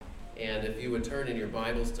And if you would turn in your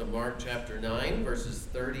Bibles to Mark chapter 9, verses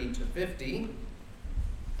 30 to 50.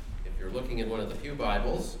 If you're looking in one of the pew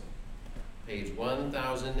Bibles, page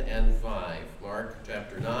 1005. Mark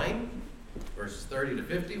chapter 9, verses 30 to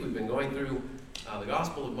 50. We've been going through the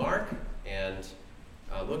Gospel of Mark and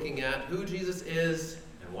looking at who Jesus is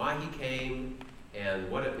and why he came and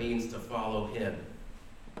what it means to follow him.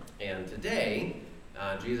 And today,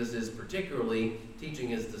 Jesus is particularly teaching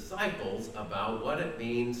his disciples about what it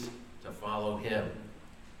means to follow him.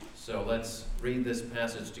 So let's read this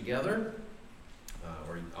passage together,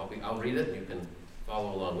 or I'll read it and you can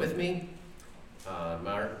follow along with me.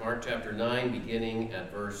 Mark chapter 9, beginning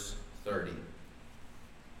at verse 30.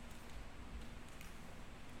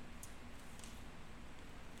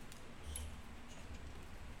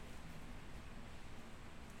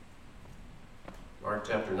 Mark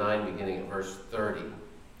chapter 9, beginning at verse 30.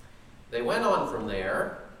 They went on from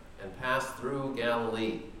there and passed through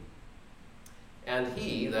Galilee. And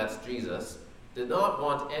he, that's Jesus, did not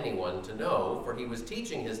want anyone to know, for he was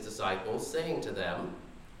teaching his disciples, saying to them,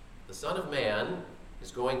 "The Son of Man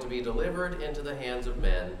is going to be delivered into the hands of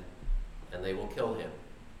men, and they will kill him.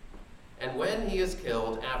 And when he is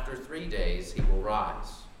killed, after 3 days he will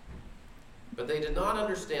rise." But they did not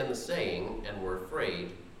understand the saying, and were afraid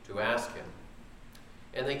to ask him.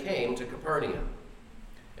 And they came to Capernaum.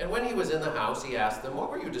 And when he was in the house, he asked them, "What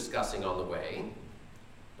were you discussing on the way?"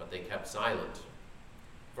 But they kept silent.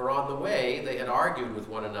 For on the way they had argued with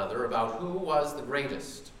one another about who was the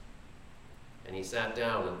greatest. And he sat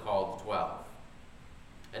down and called the 12.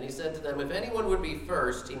 And he said to them, "If anyone would be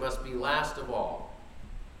first, he must be last of all,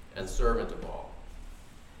 and servant of all."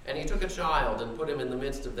 And he took a child and put him in the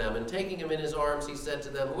midst of them, and taking him in his arms, he said to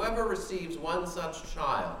them, "Whoever receives one such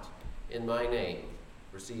child in my name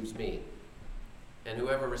receives me. And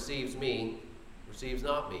whoever receives me receives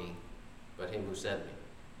not me, but him who sent me."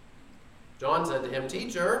 John said to him,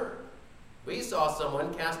 "Teacher, we saw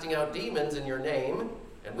someone casting out demons in your name,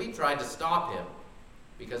 and we tried to stop him,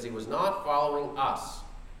 because he was not following us."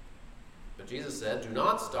 But Jesus said, "Do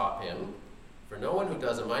not stop him, for no one who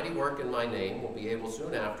does a mighty work in my name will be able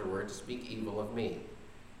soon afterward to speak evil of me.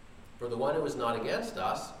 For the one who is not against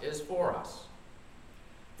us is for us.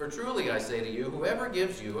 For truly I say to you, whoever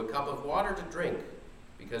gives you a cup of water to drink,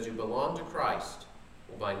 because you belong to Christ,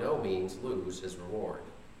 will by no means lose his reward.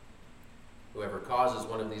 Whoever causes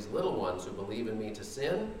one of these little ones who believe in me to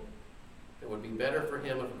sin, it would be better for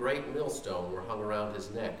him if a great millstone were hung around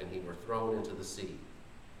his neck and he were thrown into the sea.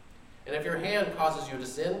 And if your hand causes you to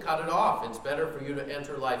sin, cut it off. It's better for you to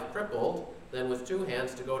enter life crippled than with 2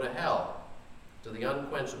 hands to go to hell, to the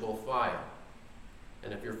unquenchable fire.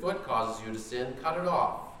 And if your foot causes you to sin, cut it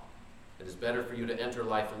off. It is better for you to enter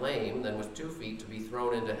life lame than with 2 feet to be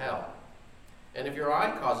thrown into hell. And if your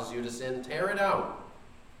eye causes you to sin, tear it out.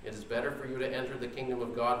 It is better for you to enter the kingdom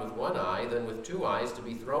of God with 1 eye than with 2 eyes to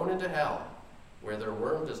be thrown into hell, where their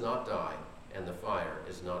worm does not die and the fire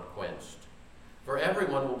is not quenched. For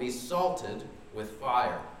everyone will be salted with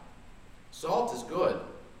fire. Salt is good,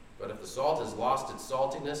 but if the salt has lost its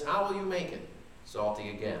saltiness, how will you make it salty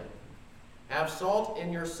again? Have salt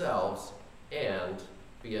in yourselves and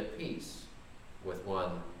be at peace with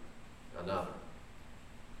one another."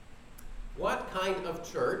 What kind of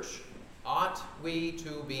church ought we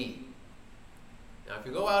to be? Now, if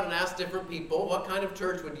you go out and ask different people, what kind of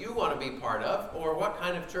church would you want to be part of, or what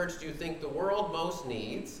kind of church do you think the world most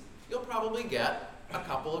needs, you'll probably get a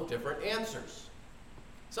couple of different answers.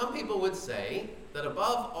 Some people would say that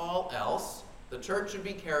above all else, the church should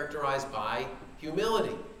be characterized by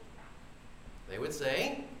humility. They would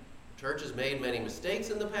say, the church has made many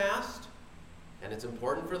mistakes in the past, and it's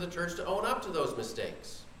important for the church to own up to those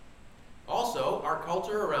mistakes. Also, our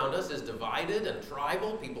culture around us is divided and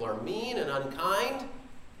tribal. People are mean and unkind,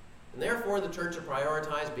 and therefore the church should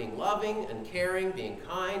prioritize being loving and caring, being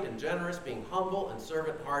kind and generous, being humble and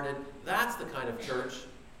servant-hearted. That's the kind of church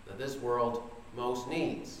that this world most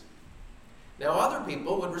needs. Now, other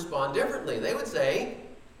people would respond differently. They would say,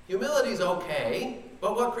 humility's okay,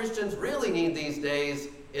 but what Christians really need these days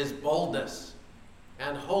is boldness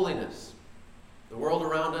and holiness. The world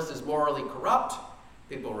around us is morally corrupt.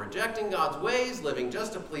 People rejecting God's ways, living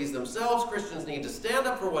just to please themselves. Christians need to stand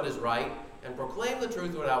up for what is right and proclaim the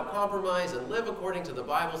truth without compromise and live according to the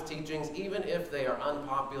Bible's teachings, even if they are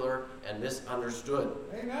unpopular and misunderstood.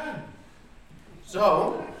 Amen.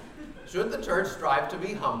 So, should the church strive to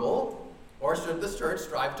be humble, or should the church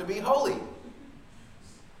strive to be holy?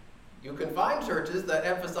 You can find churches that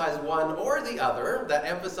emphasize one or the other, that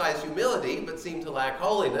emphasize humility but seem to lack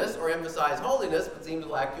holiness, or emphasize holiness but seem to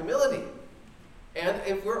lack humility. And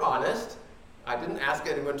if we're honest, I didn't ask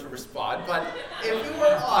anyone to respond, but if you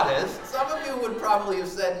were honest, some of you would probably have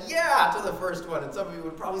said yeah to the first one, and some of you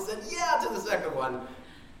would probably said yeah to the second one.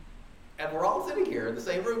 And we're all sitting here in the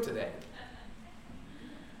same room today.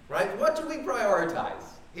 Right? What do we prioritize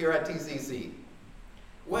here at TCC?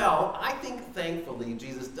 Well, I think thankfully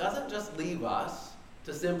Jesus doesn't just leave us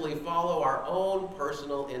to simply follow our own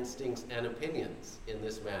personal instincts and opinions in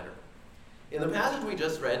this matter. In the passage we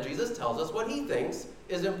just read, Jesus tells us what he thinks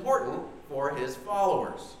is important for his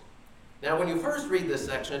followers. Now, when you first read this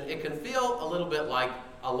section, it can feel a little bit like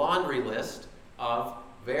a laundry list of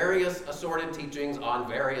various assorted teachings on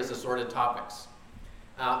various assorted topics.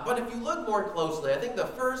 But if you look more closely, I think the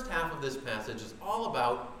first half of this passage is all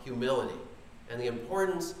about humility and the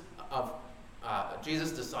importance of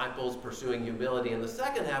Jesus' disciples pursuing humility. And the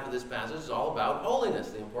second half of this passage is all about holiness,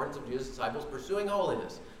 the importance of Jesus' disciples pursuing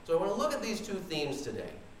holiness. So I want to look at these two themes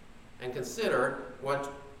today and consider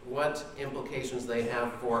what implications they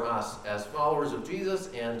have for us as followers of Jesus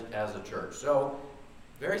and as a church. So,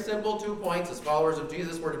 very simple 2 points. As followers of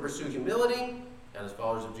Jesus, we're to pursue humility, and as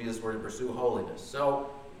followers of Jesus, we're to pursue holiness. So,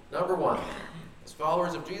 number 1, as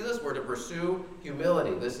followers of Jesus, we're to pursue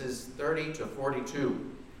humility. This is 30 to 42.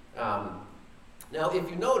 Now, if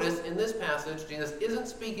you notice, in this passage, Jesus isn't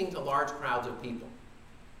speaking to large crowds of people.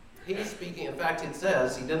 He's speaking, in fact, it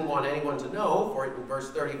says he didn't want anyone to know, for in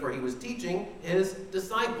verse 30, for he was teaching his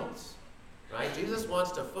disciples. Right? Jesus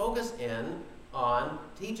wants to focus in on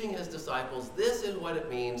teaching his disciples, this is what it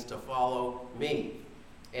means to follow me.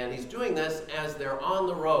 And he's doing this as they're on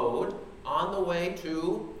the road, on the way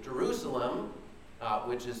to Jerusalem,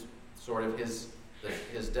 which is sort of his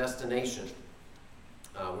destination,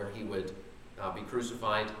 where he would be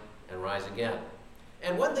crucified and rise again.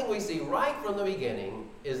 And one thing we see right from the beginning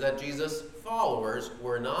is that Jesus' followers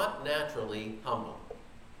were not naturally humble.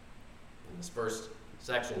 In this first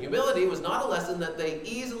section, humility was not a lesson that they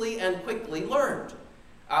easily and quickly learned.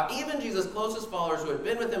 Even Jesus' closest followers who had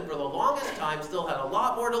been with him for the longest time still had a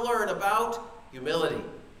lot more to learn about humility.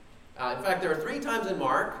 In fact, there are 3 times in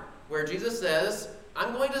Mark where Jesus says,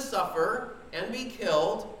 I'm going to suffer and be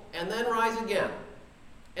killed and then rise again.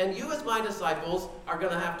 And you as my disciples are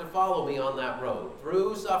going to have to follow me on that road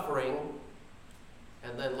through suffering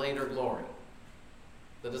and then later glory.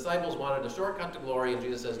 The disciples wanted a shortcut to glory, and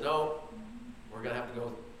Jesus says, no, we're going to have to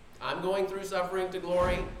go. I'm going through suffering to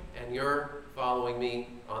glory, and you're following me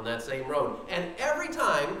on that same road. And every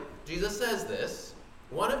time Jesus says this,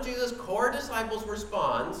 one of Jesus' core disciples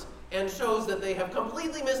responds and shows that they have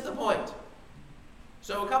completely missed the point.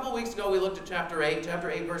 So a couple weeks ago, we looked at chapter 8. Chapter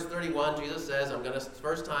 8, verse 31, Jesus says,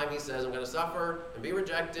 first time he says, I'm going to suffer and be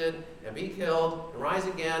rejected and be killed and rise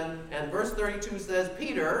again. And verse 32 says,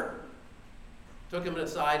 Peter took him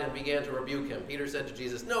aside and began to rebuke him. Peter said to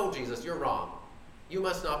Jesus, no, Jesus, you're wrong. You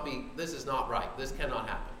must not be, this is not right. This cannot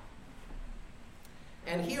happen.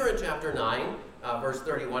 And here in chapter 9, verse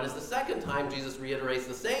 31, is the second time Jesus reiterates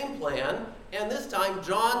the same plan, and this time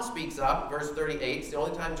John speaks up. Verse 38 is the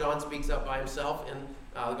only time John speaks up by himself in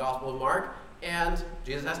the Gospel of Mark, and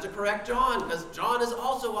Jesus has to correct John, because John is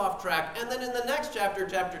also off track. And then in the next chapter,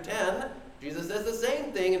 chapter 10, Jesus says the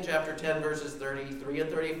same thing in chapter 10, verses 33 and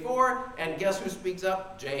 34, and guess who speaks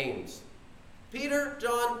up? James. Peter,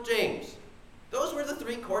 John, James. Those were the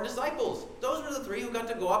 3 core disciples. Those were the 3 who got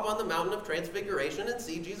to go up on the mountain of transfiguration and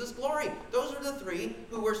see Jesus' glory. Those were the 3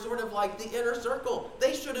 who were sort of like the inner circle.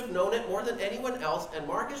 They should have known it more than anyone else, and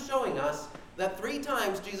Mark is showing us that 3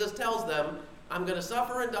 times Jesus tells them, I'm going to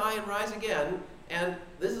suffer and die and rise again, and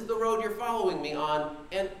this is the road you're following me on,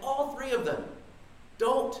 and all 3 of them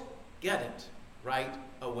don't get it right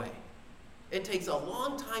away. It takes a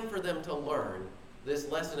long time for them to learn this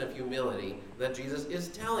lesson of humility that Jesus is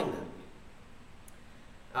telling them.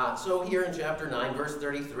 So here in chapter 9, verse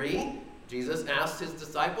 33, Jesus asked his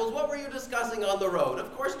disciples, what were you discussing on the road?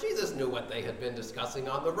 Of course, Jesus knew what they had been discussing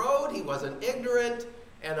on the road. He wasn't ignorant.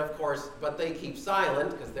 And of course, but they keep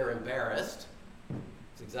silent because they're embarrassed.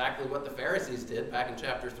 It's exactly what the Pharisees did back in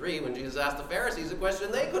chapter 3 when Jesus asked the Pharisees a question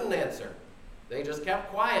they couldn't answer. They just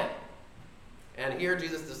kept quiet. And here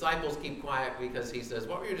Jesus' disciples keep quiet because he says,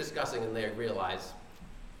 what were you discussing? And they realize,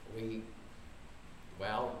 we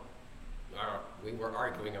were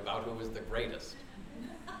arguing about who was the greatest.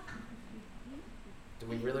 Do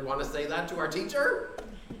we really want to say that to our teacher?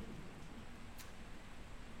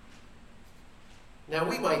 Now,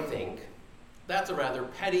 we might think that's a rather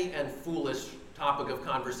petty and foolish topic of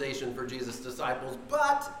conversation for Jesus' disciples,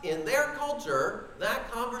 but in their culture, that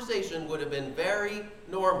conversation would have been very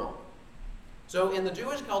normal. So in the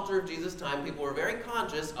Jewish culture of Jesus' time, people were very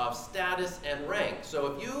conscious of status and rank. So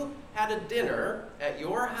if you had a dinner at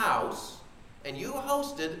your house, and you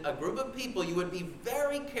hosted a group of people, you would be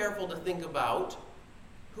very careful to think about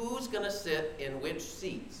who's going to sit in which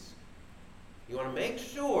seats. You want to make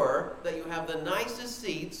sure that you have the nicest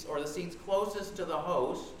seats, or the seats closest to the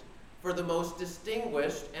host, for the most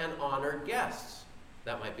distinguished and honored guests.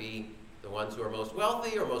 That might be the ones who are most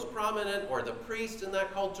wealthy or most prominent, or the priests in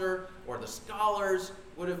that culture, or the scholars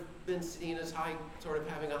would have been seen as high, sort of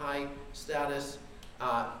having a high status.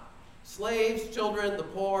 Slaves, children, the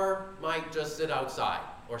poor might just sit outside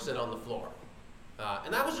or sit on the floor.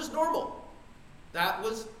 And that was just normal. That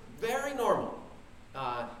was very normal.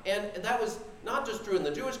 And that was not just true in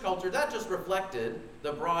the Jewish culture, that just reflected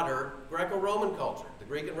the broader Greco-Roman culture, the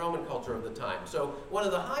Greek and Roman culture of the time. So one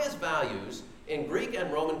of the highest values in Greek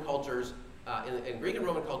and Roman cultures, in Greek and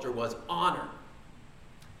Roman culture, was honor.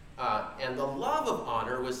 And the love of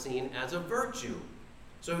honor was seen as a virtue.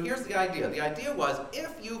 So here's the idea. The idea was,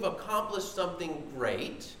 if you've accomplished something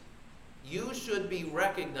great, you should be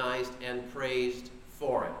recognized and praised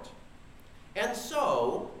for it. And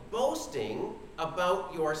so, boasting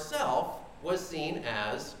about yourself was seen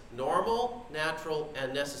as normal, natural,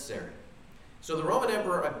 and necessary. So the Roman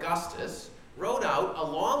Emperor Augustus wrote out a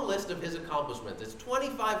long list of his accomplishments. It's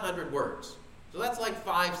 2,500 words. So that's like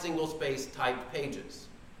 5 single-space typed pages.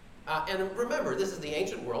 And remember, this is the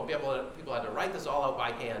ancient world. People had to write this all out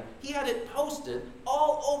by hand. He had it posted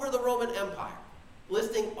all over the Roman Empire,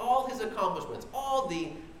 listing all his accomplishments, all the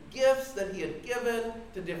gifts that he had given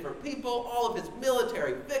to different people, all of his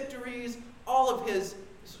military victories, all of his,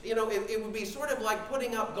 it would be sort of like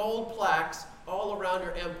putting up gold plaques all around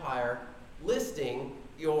your empire, listing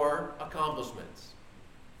your accomplishments.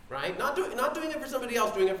 Right? Not doing it for somebody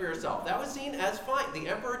else, doing it for yourself. That was seen as fine. The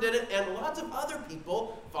emperor did it, and lots of other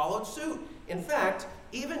people followed suit. In fact,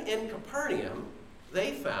 even in Capernaum,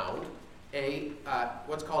 they found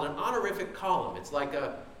what's called an honorific column. It's like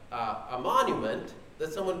a monument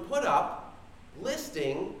that someone put up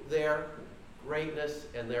listing their greatness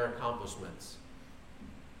and their accomplishments.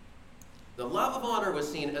 The love of honor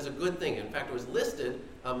was seen as a good thing. In fact, it was listed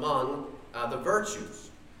among the virtues.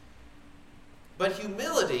 But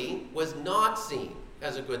humility was not seen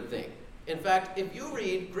as a good thing. In fact, if you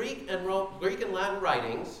read Greek and Latin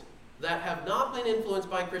writings that have not been influenced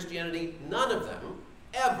by Christianity, none of them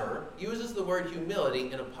ever uses the word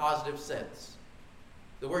humility in a positive sense.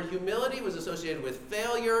 The word humility was associated with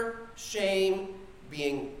failure, shame,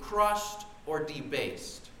 being crushed, or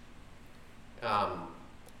debased.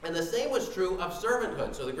 And the same was true of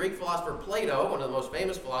servanthood. So the Greek philosopher Plato, one of the most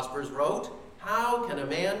famous philosophers, wrote, "How can a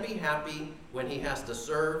man be happy when he has to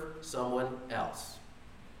serve someone else?"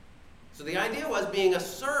 So the idea was, being a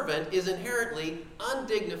servant is inherently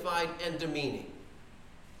undignified and demeaning.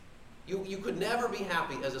 You could never be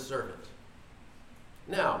happy as a servant.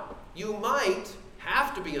 Now, you might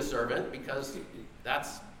have to be a servant because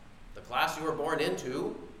that's the class you were born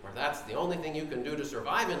into, or that's the only thing you can do to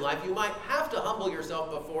survive in life. You might have to humble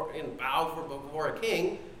yourself before and bow before a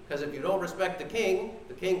king, because if you don't respect the king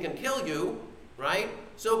can kill you, right?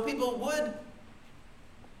 So people would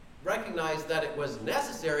recognize that it was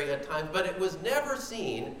necessary at times, but it was never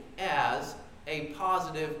seen as a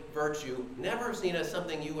positive virtue, never seen as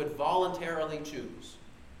something you would voluntarily choose.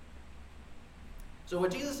 So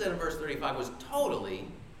what Jesus said in verse 35 was totally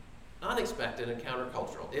unexpected and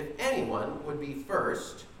countercultural. If anyone would be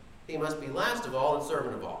first, he must be last of all and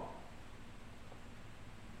servant of all.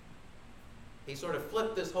 He sort of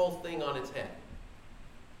flipped this whole thing on its head.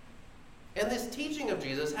 And this teaching of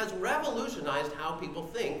Jesus has revolutionized how people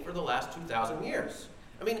think for the last 2,000 years.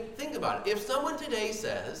 I mean, think about it. If someone today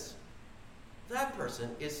says, that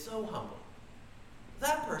person is so humble,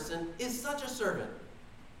 that person is such a servant,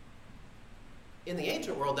 in the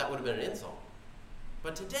ancient world that would have been an insult.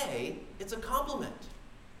 But today, it's a compliment.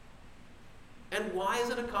 And why is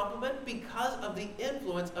it a compliment? Because of the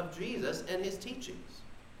influence of Jesus and his teachings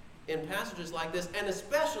in passages like this, and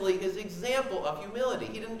especially his example of humility.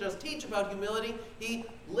 He didn't just teach about humility, he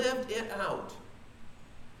lived it out.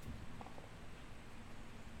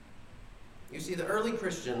 You see, the early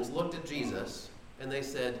Christians looked at Jesus and they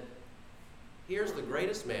said, here's the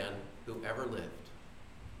greatest man who ever lived.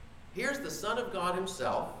 Here's the Son of God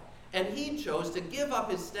himself, and he chose to give up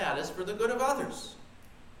his status for the good of others.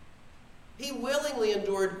 He willingly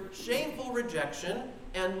endured shameful rejection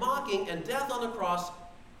and mocking and death on the cross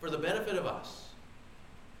for the benefit of us.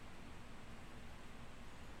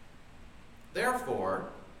 Therefore,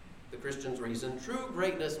 the Christians reason, true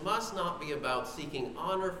greatness must not be about seeking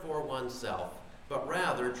honor for oneself, but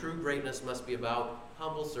rather true greatness must be about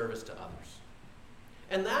humble service to others.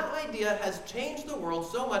 And that idea has changed the world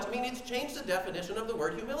so much. I mean, it's changed the definition of the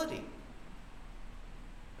word humility.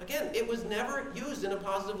 Again, it was never used in a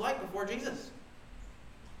positive light before Jesus,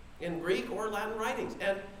 in Greek or Latin writings.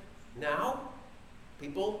 And now,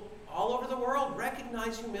 people all over the world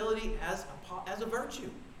recognize humility as a virtue,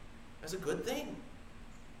 as a good thing.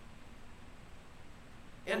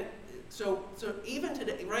 And so even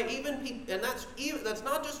today, right? Even people, and that's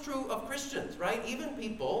not just true of Christians, right? Even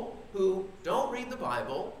people who don't read the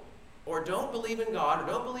Bible, or don't believe in God,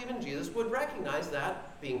 or don't believe in Jesus, would recognize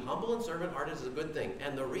that being humble and servant-hearted is a good thing.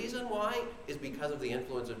 And the reason why is because of the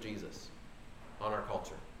influence of Jesus on our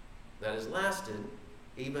culture that has lasted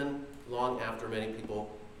even long after many people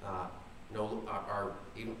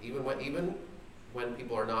even when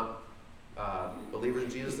people are not believers in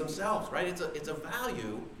Jesus themselves, right? It's a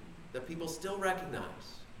value that people still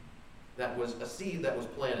recognize. That was a seed that was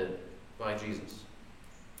planted by Jesus.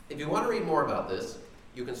 If you want to read more about this,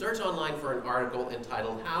 you can search online for an article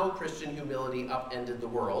entitled "How Christian Humility Upended the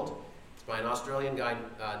World." It's by an Australian guy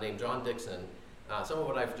named John Dixon. Some of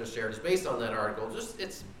what I've just shared is based on that article.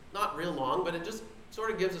 It's not real long, but it just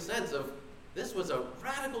sort of gives a sense of this was a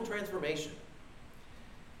radical transformation.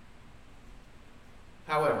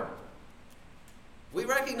 However, we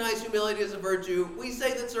recognize humility as a virtue. We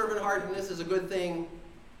say that servant-heartedness is a good thing,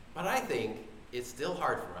 but I think it's still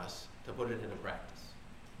hard for us to put it into practice.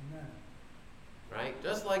 Amen. Right?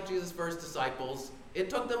 Just like Jesus' first disciples, it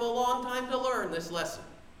took them a long time to learn this lesson.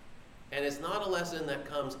 And it's not a lesson that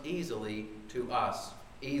comes easily to us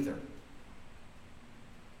either.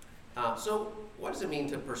 So what does it mean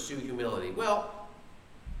to pursue humility? Well,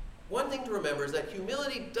 one thing to remember is that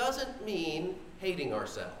humility doesn't mean hating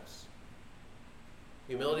ourselves.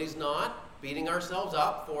 Humility is not beating ourselves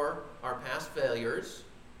up for our past failures.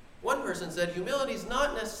 One person said humility is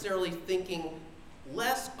not necessarily thinking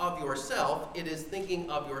less of yourself, it is thinking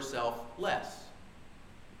of yourself less.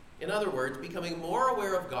 In other words, becoming more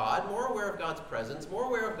aware of God, more aware of God's presence, more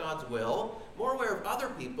aware of God's will, more aware of other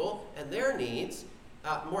people and their needs,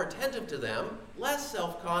 more attentive to them, less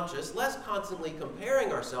self-conscious, less constantly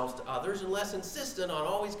comparing ourselves to others, and less insistent on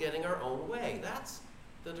always getting our own way. That's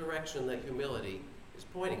the direction that humility is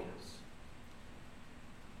pointing us.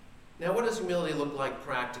 Now, what does humility look like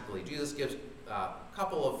practically? Jesus gives a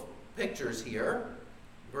couple of pictures here.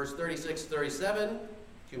 Verse 36-37,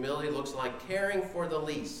 humility looks like caring for the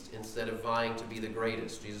least instead of vying to be the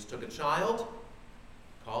greatest. Jesus took a child,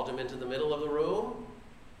 called him into the middle of the room,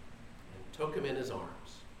 and took him in his arms.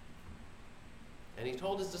 And he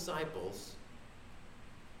told his disciples,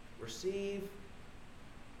 receive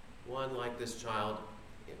one like this child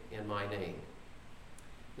in my name.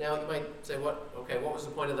 Now, you might say, what was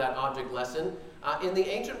the point of that object lesson? In the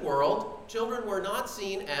ancient world, children were not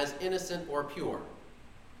seen as innocent or pure.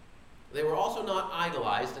 They were also not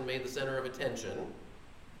idolized and made the center of attention.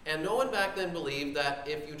 And no one back then believed that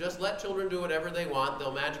if you just let children do whatever they want,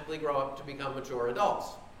 they'll magically grow up to become mature adults.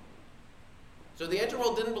 So the ancient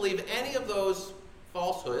world didn't believe any of those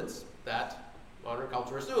falsehoods that modern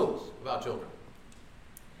culture assumes about children.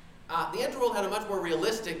 The ancient world had a much more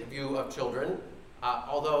realistic view of children,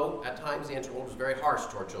 although at times the ancient world was very harsh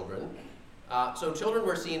toward children. So children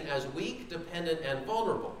were seen as weak, dependent, and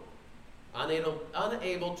vulnerable,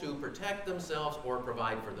 unable to protect themselves or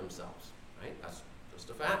provide for themselves. Right? That's just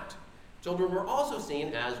a fact. Children were also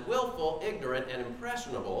seen as willful, ignorant, and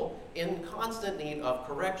impressionable, in constant need of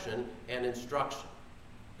correction and instruction.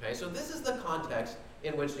 Okay, so this is the context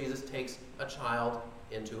in which Jesus takes a child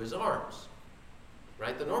into his arms.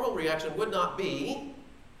 Right? The normal reaction would not be,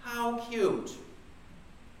 how cute.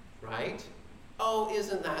 Right? Oh,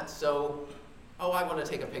 isn't that so? Oh, I want to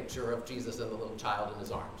take a picture of Jesus and the little child in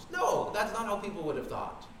his arms. No, that's not how people would have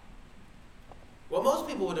thought. What most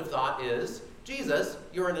people would have thought is, Jesus,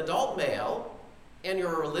 you're an adult male, and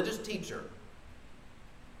you're a religious teacher.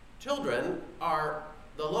 Children are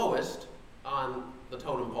the lowest on the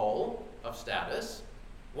totem pole of status.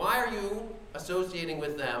 Why are you associating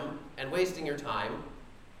with them and wasting your time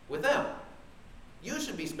with them? You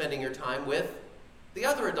should be spending your time with the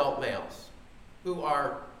other adult males who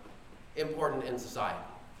are important in society.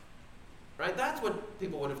 Right? That's what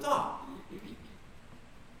people would have thought.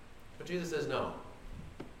 But Jesus says no.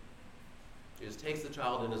 Jesus takes the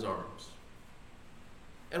child in his arms.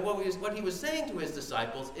 And what he was saying to his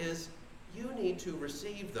disciples is, you need to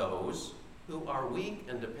receive those who are weak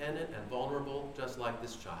and dependent and vulnerable, just like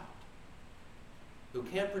this child. Who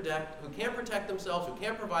can't protect themselves, who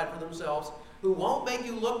can't provide for themselves, who won't make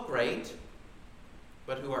you look great,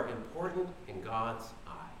 but who are important in God's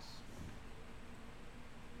eyes.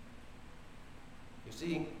 You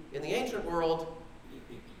see, in the ancient world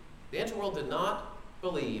did not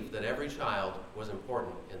believe that every child was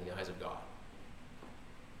important in the eyes of God.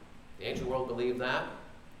 The ancient world believed that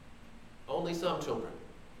Only some children,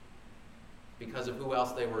 because of who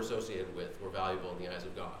else they were associated with, were valuable in the eyes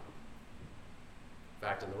of God. In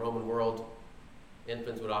fact, in the Roman world,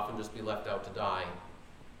 infants would often just be left out to die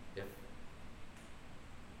if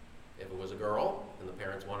it was a girl and the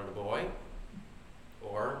parents wanted a boy,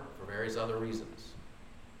 or for various other reasons.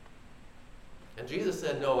 And Jesus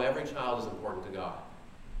said, no, every child is important to God.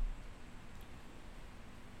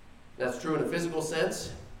 That's true in a physical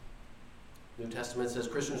sense. The New Testament says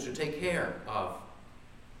Christians should take care of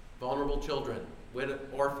vulnerable children,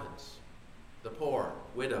 orphans, the poor,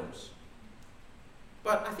 widows.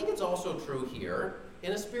 But I think it's also true here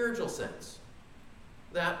in a spiritual sense,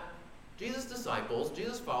 that Jesus' disciples,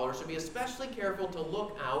 Jesus' followers, should be especially careful to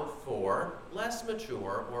look out for less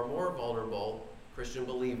mature or more vulnerable Christian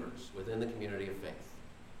believers within the community of faith.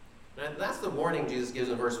 And that's the warning Jesus gives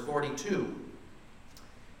in verse 42,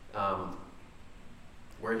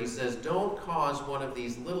 where he says, don't cause one of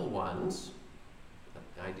these little ones,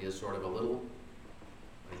 the idea is sort of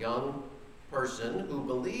a young person who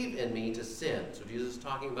believe in me to sin. So Jesus is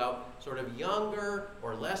talking about sort of younger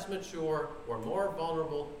or less mature or more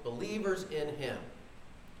vulnerable believers in him.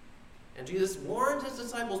 And Jesus warned his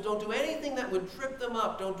disciples, don't do anything that would trip them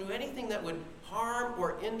up. Don't do anything that would harm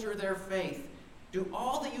or injure their faith. Do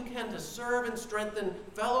all that you can to serve and strengthen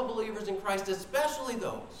fellow believers in Christ, especially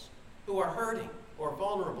those who are hurting or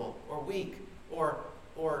vulnerable or weak or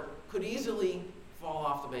could easily fall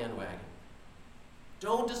off the bandwagon.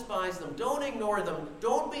 Don't despise them. Don't ignore them.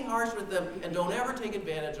 Don't be harsh with them. And don't ever take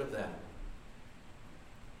advantage of them.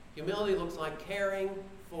 Humility looks like caring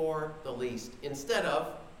for the least instead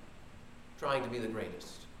of trying to be the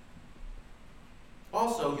greatest.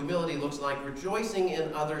 Also, humility looks like rejoicing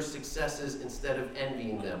in others' successes instead of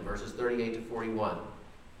envying them. Verses 38 to 41.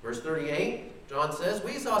 Verse 38, John says,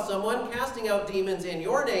 we saw someone casting out demons in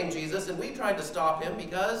your name, Jesus, and we tried to stop him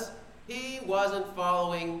because he wasn't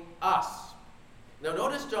following us. Now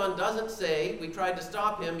notice John doesn't say we tried to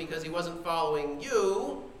stop him because he wasn't following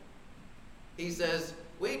you. He says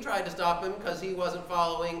we tried to stop him because he wasn't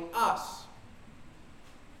following us.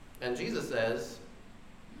 And Jesus says,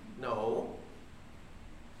 no.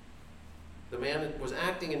 The man was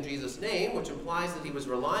acting in Jesus' name, which implies that he was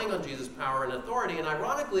relying on Jesus' power and authority. And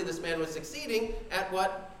ironically, this man was succeeding at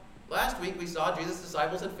what last week we saw Jesus'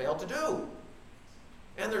 disciples had failed to do.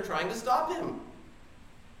 And they're trying to stop him.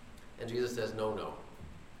 And Jesus says, no.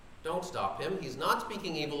 Don't stop him. He's not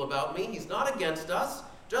speaking evil about me. He's not against us.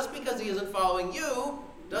 Just because he isn't following you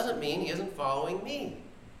doesn't mean he isn't following me.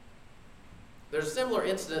 There's a similar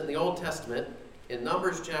incident in the Old Testament in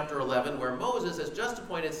Numbers chapter 11 where Moses has just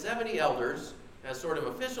appointed 70 elders as sort of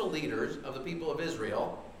official leaders of the people of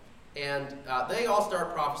Israel. And they all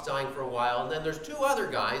start prophesying for a while. And then there's two other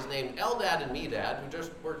guys named Eldad and Medad who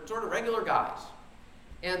just were sort of regular guys.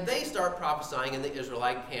 And they start prophesying in the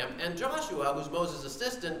Israelite camp. And Joshua, who's Moses'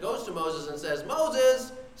 assistant, goes to Moses and says,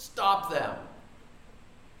 Moses, stop them.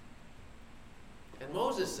 And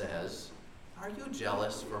Moses says, are you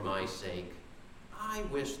jealous for my sake? I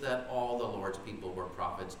wish that all the Lord's people were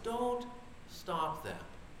prophets. Don't stop them.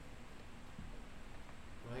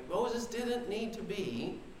 Right? Moses didn't need to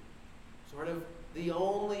be sort of the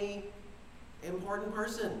only important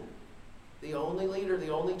person, the only leader,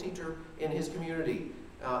 the only teacher in his community.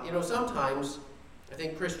 Sometimes I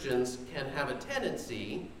think Christians can have a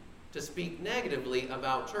tendency to speak negatively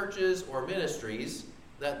about churches or ministries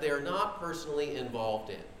that they're not personally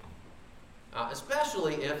involved in.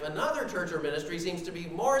 Especially if another church or ministry seems to be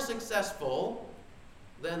more successful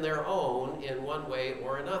than their own in one way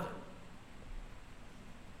or another.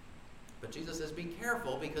 But Jesus says, be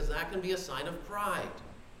careful, because that can be a sign of pride.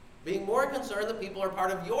 Being more concerned that people are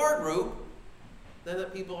part of your group than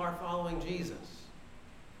that people are following Jesus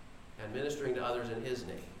and ministering to others in his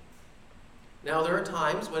name. Now, there are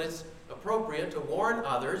times when it's appropriate to warn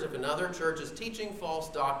others if another church is teaching false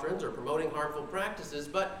doctrines or promoting harmful practices,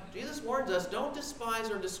 but Jesus warns us, don't despise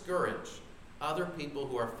or discourage other people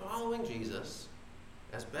who are following Jesus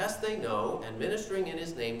as best they know and ministering in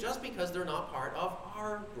his name just because they're not part of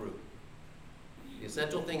our group. The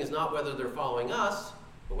essential thing is not whether they're following us,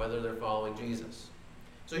 but whether they're following Jesus.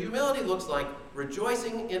 So humility looks like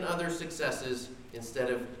rejoicing in others' successes instead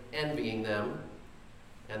of envying them,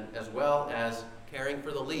 and as well as caring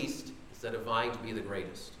for the least instead of vying to be the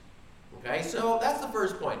greatest. Okay, so that's the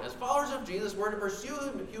first point. As followers of Jesus, we're to pursue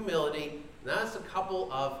humility. That's a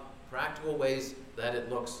couple of practical ways that it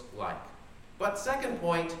looks like. But second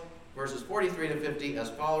point, verses 43 to 50, as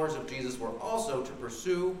followers of Jesus, we're also to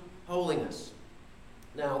pursue holiness.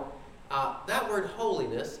 Now, that word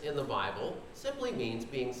holiness in the Bible simply means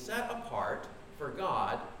being set apart for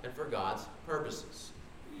God and for God's purposes.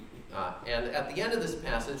 And at the end of this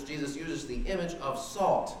passage, Jesus uses the image of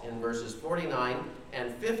salt in verses 49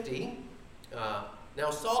 and 50. Now,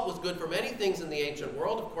 salt was good for many things in the ancient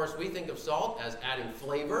world. Of course, we think of salt as adding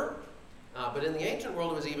flavor. But in the ancient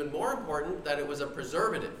world, it was even more important that it was a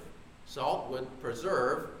preservative. Salt would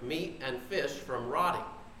preserve meat and fish from rotting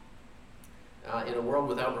in a world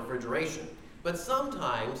without refrigeration. But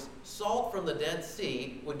sometimes salt from the Dead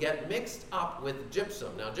Sea would get mixed up with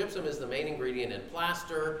gypsum. Now, gypsum is the main ingredient in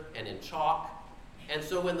plaster and in chalk. And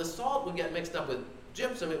so when the salt would get mixed up with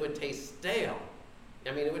gypsum, it would taste stale.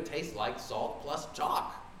 I mean, it would taste like salt plus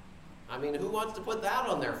chalk. I mean, who wants to put that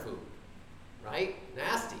on their food? Right?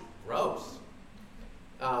 Nasty. Gross.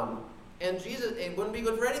 And Jesus, it wouldn't be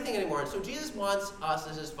good for anything anymore. And so Jesus wants us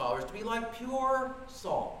as his followers to be like pure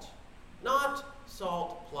salt. Not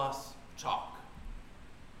salt plus chalk.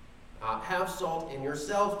 Have salt in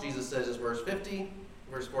yourself, Jesus says in verse 50.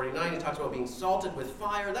 Verse 49, he talks about being salted with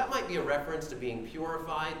fire. That might be a reference to being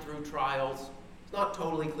purified through trials. It's not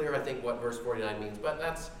totally clear, I think, what verse 49 means, but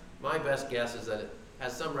that's my best guess, is that it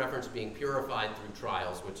has some reference to being purified through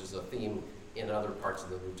trials, which is a theme in other parts of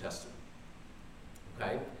the New Testament.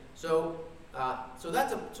 Okay? So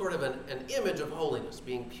that's a sort of an image of holiness,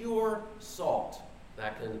 being pure salt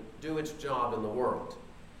that can do its job in the world.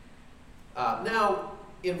 Now,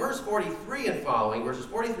 in verse 43 and following, verses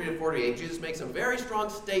 43 to 48, Jesus makes some very strong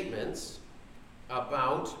statements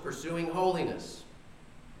about pursuing holiness.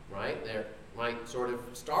 Right? They might sort of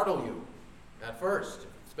startle you at first,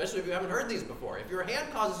 especially if you haven't heard these before. If your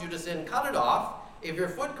hand causes you to sin, cut it off. If your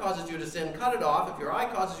foot causes you to sin, cut it off. If your eye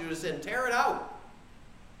causes you to sin, tear it out.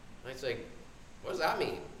 I say, what does that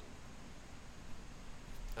mean?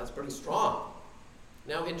 That's pretty strong.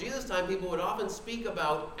 Now, in Jesus' time, people would often speak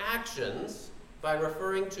about actions by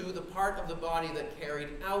referring to the part of the body that carried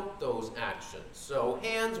out those actions. So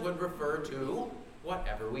hands would refer to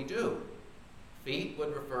whatever we do. Feet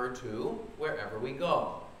would refer to wherever we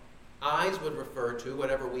go. Eyes would refer to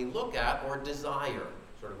whatever we look at or desire,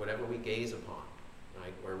 sort of whatever we gaze upon,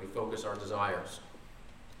 right, where we focus our desires.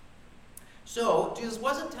 So Jesus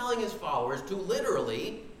wasn't telling his followers to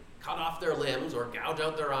literally cut off their limbs or gouge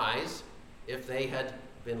out their eyes if they had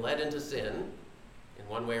been led into sin in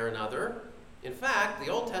one way or another. In fact,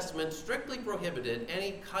 the Old Testament strictly prohibited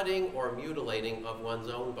any cutting or mutilating of one's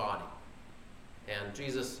own body. And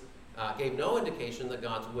Jesus gave no indication that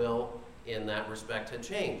God's will in that respect had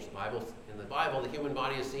changed. In the Bible, the human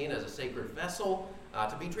body is seen as a sacred vessel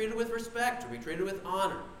to be treated with respect, to be treated with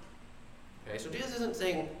honor. Okay, so Jesus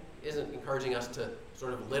isn't encouraging us to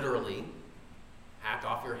sort of literally hack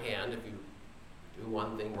off your hand if you do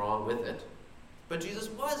one thing wrong with it. But Jesus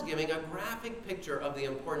was giving a graphic picture of the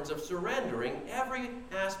importance of surrendering every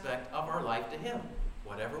aspect of our life to him.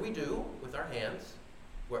 Whatever we do with our hands,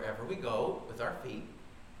 wherever we go with our feet,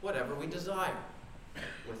 whatever we desire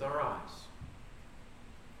with our eyes.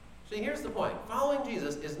 See, here's the point. Following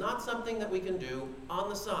Jesus is not something that we can do on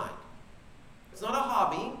the side. It's not a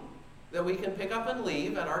hobby that we can pick up and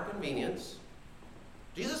leave at our convenience.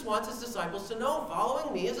 Jesus wants his disciples to know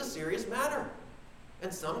following me is a serious matter.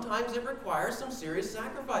 And sometimes it requires some serious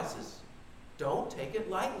sacrifices. Don't take it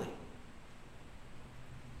lightly.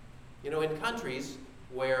 You know, in countries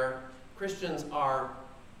where Christians are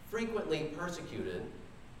frequently persecuted,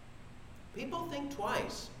 people think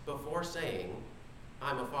twice before saying,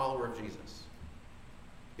 I'm a follower of Jesus.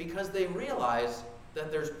 Because they realize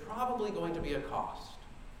that there's probably going to be a cost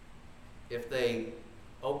if they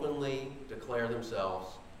openly declare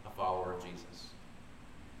themselves a follower of Jesus.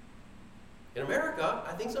 In America,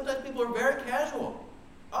 I think sometimes people are very casual.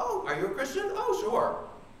 Oh, are you a Christian? Oh, sure.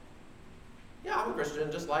 Yeah, I'm a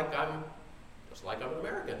Christian, just like I'm an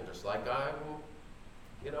American, just like I'm,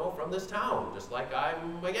 from this town, just like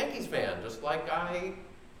I'm a Yankees fan, just like I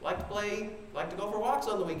like to go for walks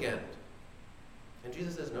on the weekend. And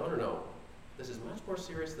Jesus says, no. This is much more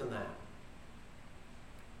serious than that.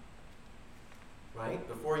 Right?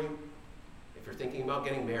 If you're thinking about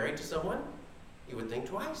getting married to someone, you would think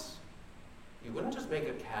twice. You wouldn't just make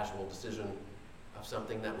a casual decision of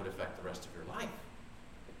something that would affect the rest of your life.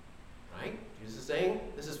 Right? Jesus is saying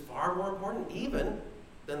this is far more important even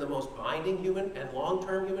than the most binding human and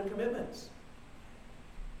long-term human commitments.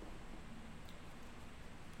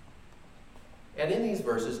 And in these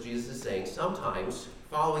verses, Jesus is saying sometimes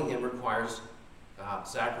following him requires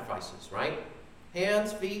sacrifices, right?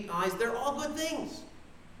 Hands, feet, eyes, they're all good things.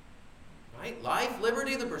 Right? Life,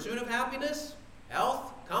 liberty, the pursuit of happiness,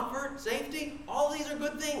 health, comfort, safety, all these are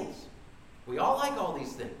good things. We all like all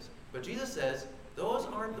these things. But Jesus says those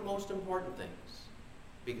aren't the most important things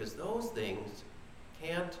because those things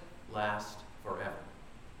can't last forever.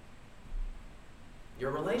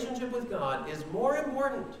 your relationship with God is more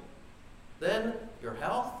important than your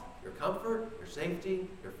health, your comfort, your safety,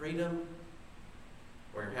 your freedom,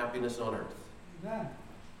 or your happiness on earth. Amen.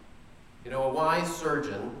 You know, a wise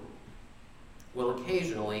surgeon will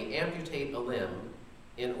occasionally amputate a limb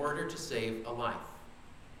in order to save a life,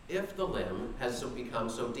 if the limb has become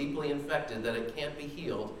so deeply infected that it can't be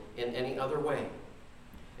healed in any other way.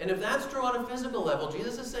 And if that's true on a physical level,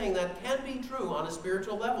 Jesus is saying that can be true on a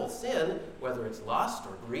spiritual level. Sin, whether it's lust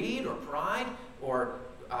or greed or pride or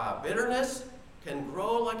bitterness, can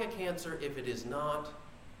grow like a cancer if it is not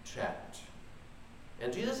checked.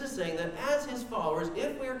 And Jesus is saying that as his followers,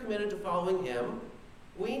 if we are committed to following him,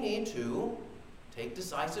 we need to take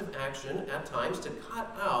decisive action at times to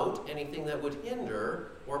cut out anything that would hinder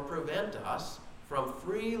or prevent us from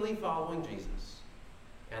freely following Jesus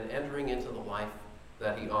and entering into the life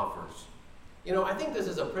that he offers. You know, I think this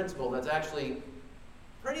is a principle that's actually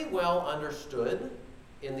pretty well understood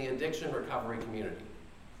in the addiction recovery community.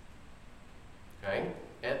 Okay?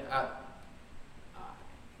 And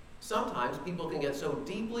sometimes people can get so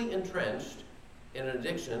deeply entrenched in an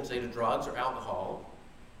addiction, say to drugs or alcohol,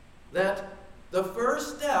 that the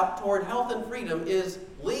first step toward health and freedom is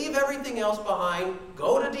leave everything else behind,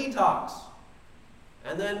 go to detox,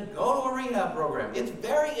 and then go to a rehab program. It's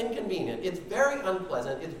very inconvenient, it's very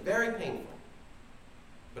unpleasant, it's very painful.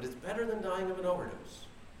 But it's better than dying of an overdose.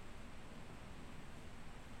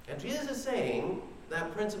 And Jesus is saying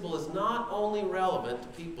that principle is not only relevant to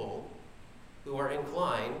people who are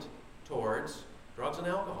inclined towards drugs and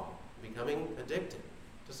alcohol, becoming addicted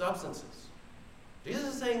to substances.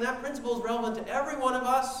 Jesus is saying that principle is relevant to every one of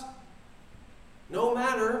us, no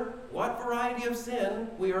matter what variety of sin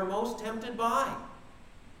we are most tempted by.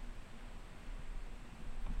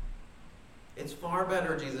 It's far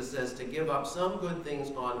better, Jesus says, to give up some good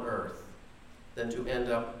things on earth than to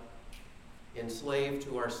end up enslaved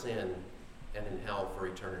to our sin and in hell for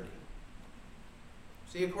eternity.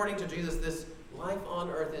 See, according to Jesus, this life on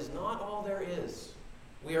earth is not all there is.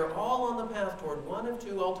 We are all on the path toward one of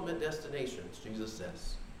two ultimate destinations, Jesus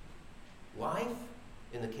says. Life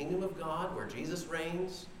in the kingdom of God where Jesus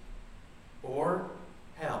reigns, or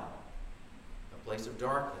hell, a place of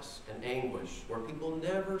darkness and anguish where people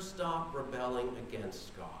never stop rebelling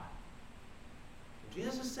against God. And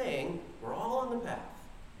Jesus is saying we're all on the path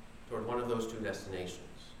toward one of those two destinations.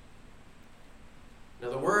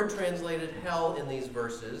 Now, the word translated hell in these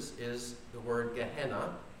verses is the word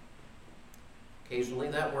Gehenna. Occasionally,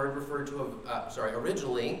 that word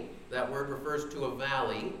originally, that word refers to a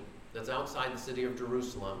valley that's outside the city of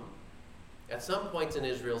Jerusalem. At some points in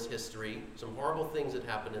Israel's history, some horrible things had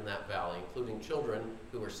happened in that valley, including children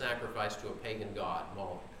who were sacrificed to a pagan god,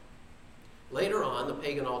 Moloch. Later on, the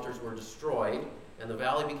pagan altars were destroyed, and the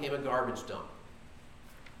valley became a garbage dump,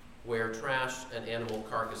 where trash and animal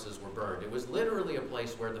carcasses were burned. It was literally a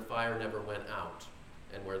place where the fire never went out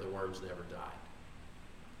and where the worms never died.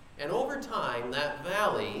 And over time, that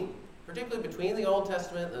valley, particularly between the Old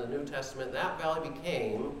Testament and the New Testament, that valley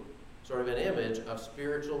became sort of an image of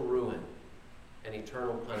spiritual ruin and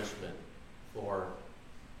eternal punishment for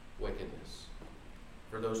wickedness,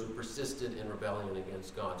 for those who persisted in rebellion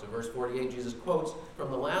against God. So verse 48, Jesus quotes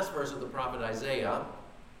from the last verse of the prophet Isaiah,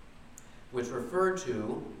 which referred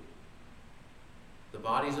to the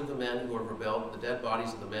bodies of the men who have rebelled, the dead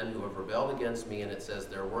bodies of the men who have rebelled against me, and it says,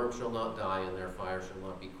 their worm shall not die and their fire shall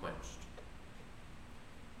not be quenched.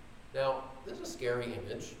 Now, this is a scary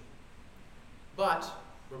image, but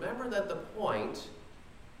remember that the point,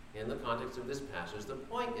 in the context of this passage, the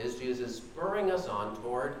point is Jesus is spurring us on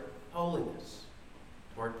toward holiness,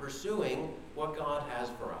 toward pursuing what God has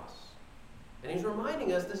for us. And he's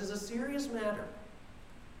reminding us this is a serious matter.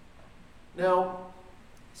 Now,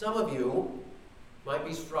 some of you might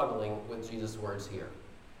be struggling with Jesus' words here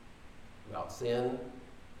about sin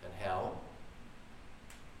and hell.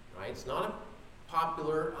 Right? It's not a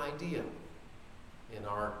popular idea in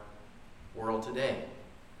our world today.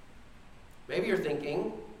 Maybe you're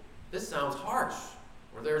thinking, this sounds harsh,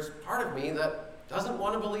 or there's part of me that doesn't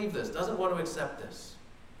want to believe this, doesn't want to accept this.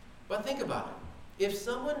 But think about it. If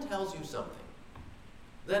someone tells you something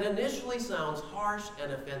that initially sounds harsh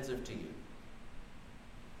and offensive to you,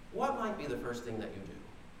 what might be the first thing that you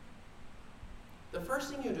do? The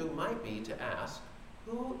first thing you do might be to ask,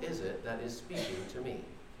 who is it that is speaking to me?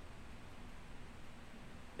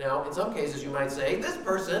 Now, in some cases you might say, this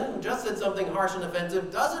person who just said something harsh and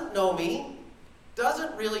offensive doesn't know me,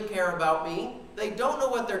 doesn't really care about me, they don't know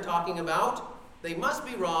what they're talking about, they must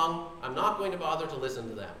be wrong, I'm not going to bother to listen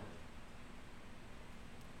to them.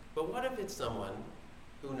 But what if it's someone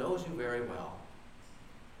who knows you very well,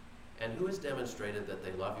 and who has demonstrated that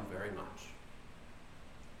they love you very much?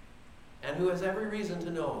 and who has every reason to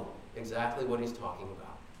know exactly what he's talking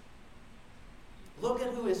about. Look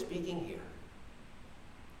at who is speaking here.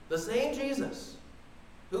 The same Jesus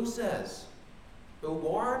who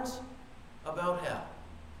warns about hell,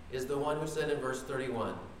 is the one who said in verse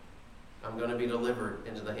 31, I'm going to be delivered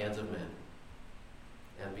into the hands of men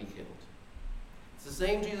and be killed. It's the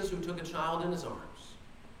same Jesus who took a child in his arms,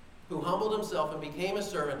 who humbled himself and became a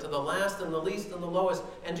servant to the last and the least and the lowest.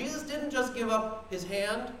 And Jesus didn't just give up his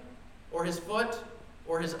hand or his foot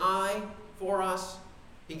or his eye for us.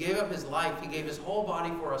 He gave up his life. He gave his whole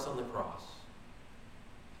body for us on the cross.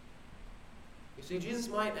 You see, Jesus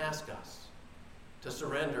might ask us to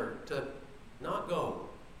surrender, to not go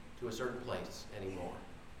to a certain place anymore,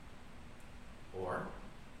 or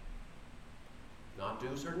not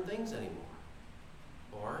do certain things anymore,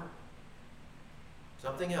 or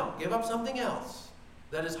something else. Give up something else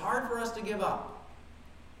that is hard for us to give up.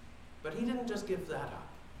 But he didn't just give that up.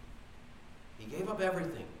 He gave up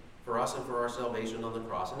everything for us and for our salvation on the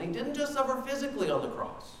cross. And he didn't just suffer physically on the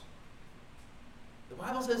cross. The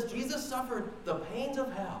Bible says Jesus suffered the pains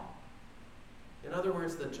of hell. In other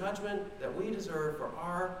words, the judgment that we deserve for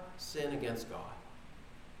our sin against God.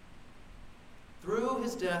 Through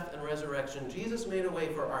his death and resurrection, Jesus made a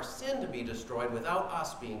way for our sin to be destroyed without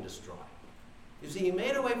us being destroyed. You see, he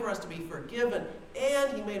made a way for us to be forgiven,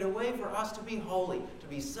 and he made a way for us to be holy, to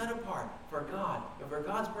be set apart for God and for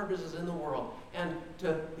God's purposes in the world, and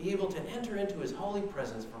to be able to enter into his holy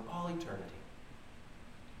presence for all eternity.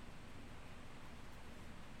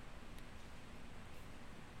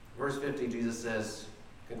 Verse 50, Jesus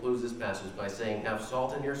concludes this passage by saying, have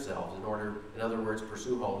salt in yourselves, in other words,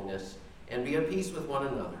 pursue holiness, and be at peace with one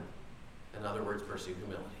another. In other words, pursue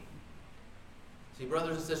humility. See,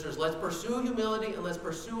 brothers and sisters, let's pursue humility and let's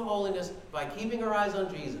pursue holiness by keeping our eyes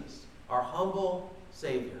on Jesus, our humble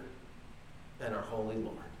Savior and our holy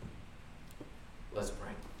Lord. Let's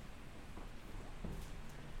pray.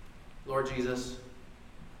 Lord Jesus,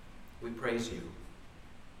 we praise you.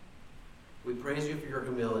 We praise you for your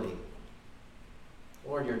humility.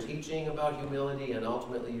 Lord, your teaching about humility and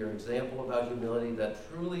ultimately your example about humility that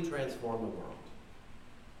truly transformed the world.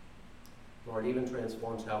 Lord, even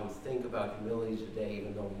transforms how we think about humility today,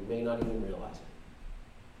 even though we may not even realize it.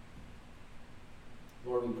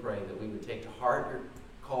 Lord, we pray that we would take to heart your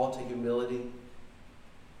call to humility.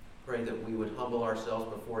 Pray that we would humble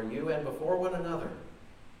ourselves before you and before one another.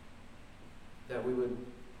 That we would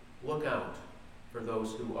look out for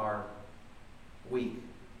those who are weak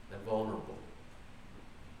and vulnerable.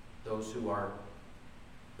 Those who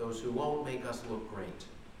won't make us look great.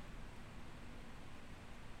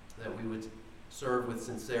 That we would serve with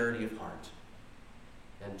sincerity of heart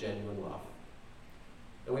and genuine love.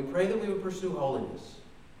 And we pray that we would pursue holiness.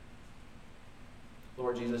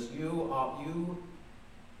 Lord Jesus, you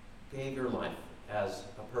gave your life as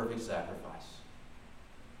a perfect sacrifice,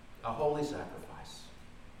 a holy sacrifice.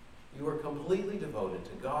 You were completely devoted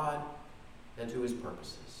to God and to his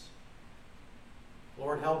purposes.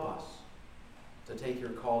 Lord, help us to take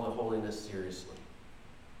your call to holiness seriously.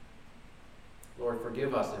 Lord,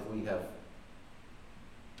 forgive us if we have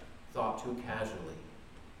thought too casually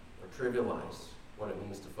or trivialized what it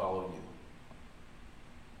means to follow you.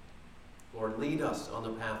 Lord, lead us on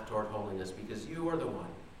the path toward holiness because you are the one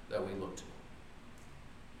that we look to.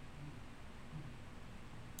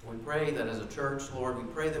 We pray that as a church, Lord, we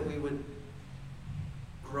pray that we would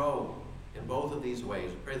grow in both of these ways.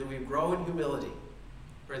 We pray that we would grow in humility.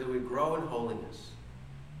 Pray that we would grow in holiness.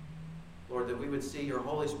 Lord, that we would see your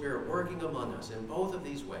Holy Spirit working among us in both of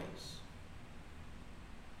these ways.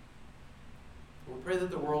 We pray that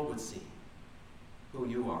the world would see who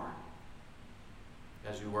you are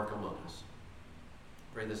as you work among us.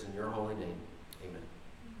 Pray this in your holy name. Amen.